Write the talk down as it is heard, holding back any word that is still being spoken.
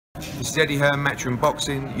This is Eddie Hearn, Matchroom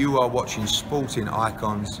Boxing. You are watching Sporting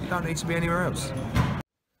Icons. You don't need to be anywhere else.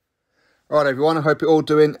 Right, everyone, I hope you're all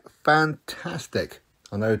doing fantastic.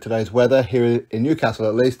 I know today's weather, here in Newcastle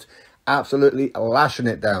at least, absolutely lashing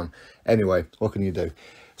it down. Anyway, what can you do?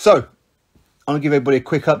 So, I'm going to give everybody a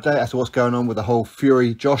quick update as to what's going on with the whole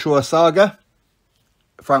Fury-Joshua saga.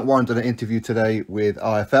 Frank Warren did an interview today with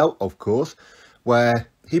IFL, of course, where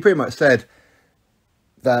he pretty much said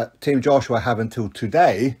that Team Joshua have until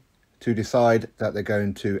today to decide that they're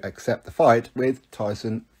going to accept the fight with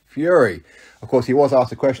Tyson Fury. Of course, he was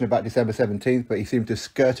asked a question about December 17th, but he seemed to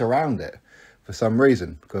skirt around it for some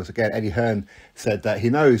reason. Because again, Eddie Hearn said that he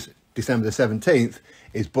knows December the 17th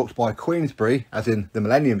is booked by Queensberry, as in the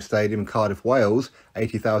Millennium Stadium in Cardiff, Wales,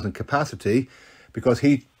 80,000 capacity, because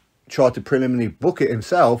he tried to preliminarily book it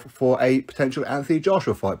himself for a potential Anthony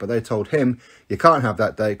Joshua fight. But they told him, you can't have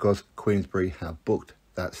that date because Queensberry have booked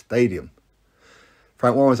that stadium.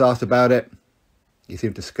 Frank Warren was asked about it. He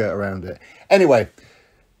seemed to skirt around it. Anyway,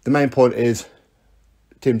 the main point is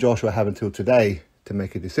Team Joshua have until today to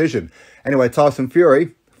make a decision. Anyway, Tyson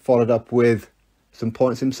Fury followed up with some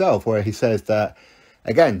points himself where he says that,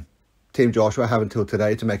 again, Team Joshua have until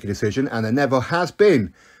today to make a decision, and there never has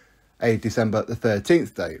been a December the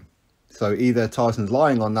 13th date. So either Tyson's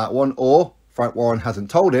lying on that one, or Frank Warren hasn't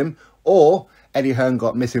told him, or Eddie Hearn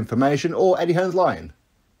got misinformation, or Eddie Hearn's lying.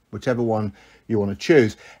 Whichever one you want to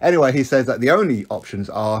choose. Anyway, he says that the only options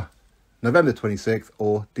are November 26th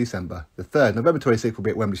or December the 3rd. November 26th will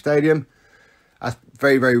be at Wembley Stadium. That's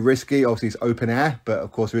very, very risky. Obviously, it's open air, but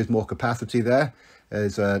of course, there is more capacity there.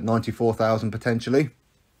 There's 94,000 potentially.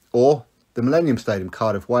 Or the Millennium Stadium,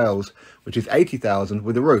 Cardiff, Wales, which is 80,000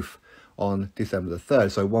 with a roof on December the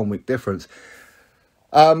 3rd. So 1 week difference.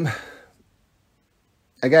 Again,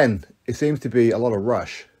 it seems to be a lot of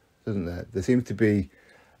rush, doesn't there? There seems to be...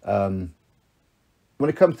 when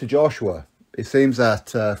it comes to Joshua, it seems that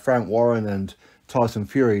Frank Warren and Tyson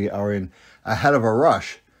Fury are in a hell of a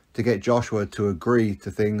rush to get Joshua to agree to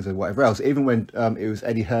things and whatever else. Even when it was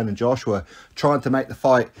Eddie Hearn and Joshua trying to make the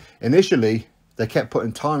fight, initially, they kept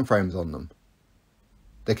putting time frames on them.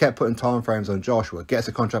 They kept putting time frames on Joshua. Get us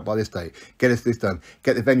a contract by this date. Get us this done.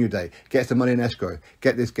 Get the venue date. Get us the money in escrow.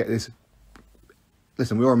 Get this, get this.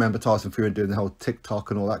 Listen, we all remember Tyson Fury doing the whole TikTok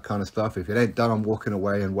and all that kind of stuff. If it ain't done, I'm walking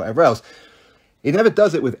away and whatever else. He never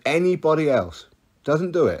does it with anybody else.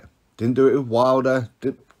 Doesn't do it. Didn't do it with Wilder.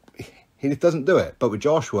 He just doesn't do it. But with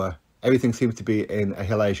Joshua, everything seems to be in a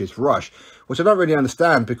hellacious rush, which I don't really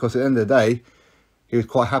understand, because at the end of the day, he was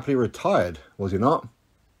quite happily retired, was he not?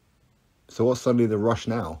 So what's suddenly the rush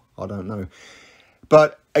now? I don't know.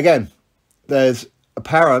 But again, there's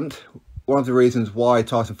apparent... One of the reasons why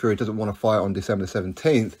Tyson Fury doesn't want to fight on December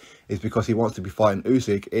 17th is because he wants to be fighting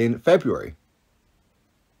Usyk in February.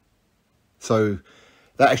 So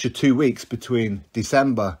that extra 2 weeks between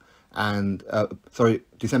December and,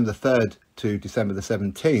 December the 3rd to December the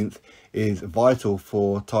 17th is vital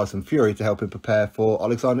for Tyson Fury to help him prepare for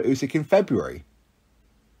Alexander Usyk in February.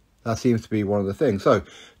 That seems to be one of the things. So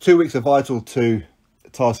 2 weeks are vital to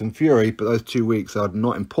Tyson Fury, but those 2 weeks are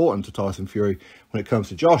not important to Tyson Fury when it comes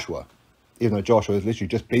to Joshua. Even though Joshua has literally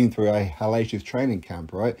just been through a hellacious training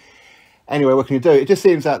camp, right? Anyway, what can you do? It just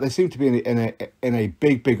seems that they seem to be in a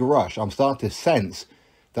big rush. I'm starting to sense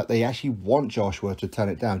that they actually want Joshua to turn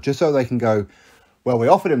it down, just so they can go, well, we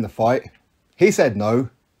offered him the fight. He said no.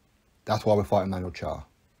 That's why we're fighting Manuel Charr.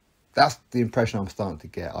 That's the impression I'm starting to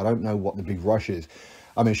get. I don't know what the big rush is.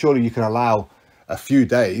 I mean, surely you can allow a few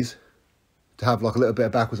days to have like a little bit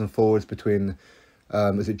of backwards and forwards between,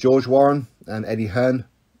 is it George Warren and Eddie Hearn?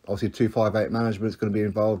 Obviously, 258 management is going to be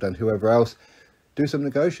involved, and whoever else. Do some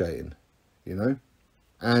negotiating, you know.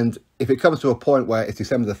 And if it comes to a point where it's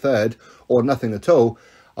December the 3rd or nothing at all,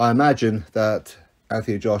 I imagine that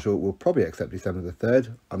Anthony Joshua will probably accept December the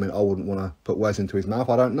 3rd. I mean, I wouldn't want to put words into his mouth.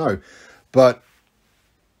 I don't know. But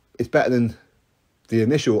it's better than the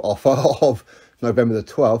initial offer of November the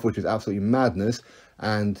 12th, which is absolutely madness.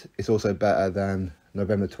 And it's also better than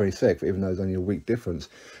November 26th, even though there's only a week difference.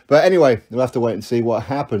 But anyway, we'll have to wait and see what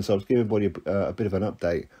happens. So I'll just give everybody a bit of an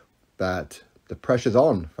update that the pressure's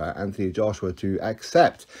on for Anthony Joshua to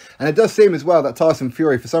accept. And it does seem as well that Tyson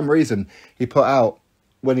Fury, for some reason, he put out,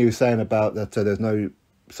 when he was saying about that there's no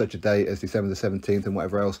such a date as December the 17th and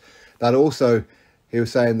whatever else, that also he was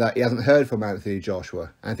saying that he hasn't heard from Anthony Joshua.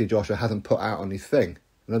 Anthony Joshua hasn't put out on his thing.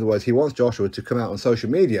 In other words, he wants Joshua to come out on social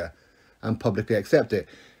media and publicly accept it.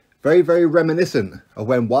 Very, very reminiscent of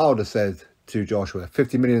when Wilder said to Joshua,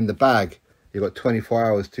 50 million in the bag, you've got 24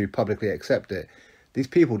 hours to publicly accept it. These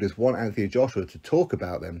people just want Anthony Joshua to talk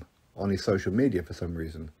about them on his social media for some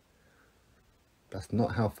reason. That's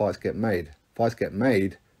not how fights get made. Fights get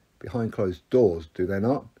made behind closed doors, do they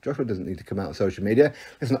not? Joshua doesn't need to come out on social media.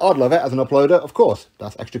 Listen, I'd love it as an uploader, of course.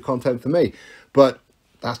 That's extra content for me. But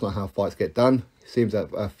that's not how fights get done. It seems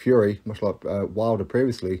that Fury, much like Wilder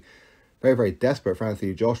previously, very, very desperate for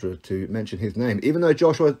Anthony Joshua to mention his name. Even though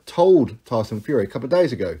Joshua told Tyson Fury a couple of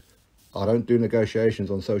days ago, I don't do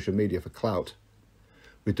negotiations on social media for clout.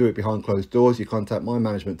 We do it behind closed doors. You contact my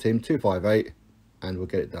management team, 258, and we'll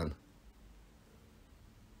get it done.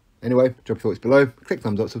 Anyway, drop your thoughts below, click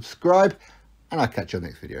thumbs up, subscribe, and I'll catch you on the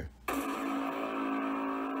next video.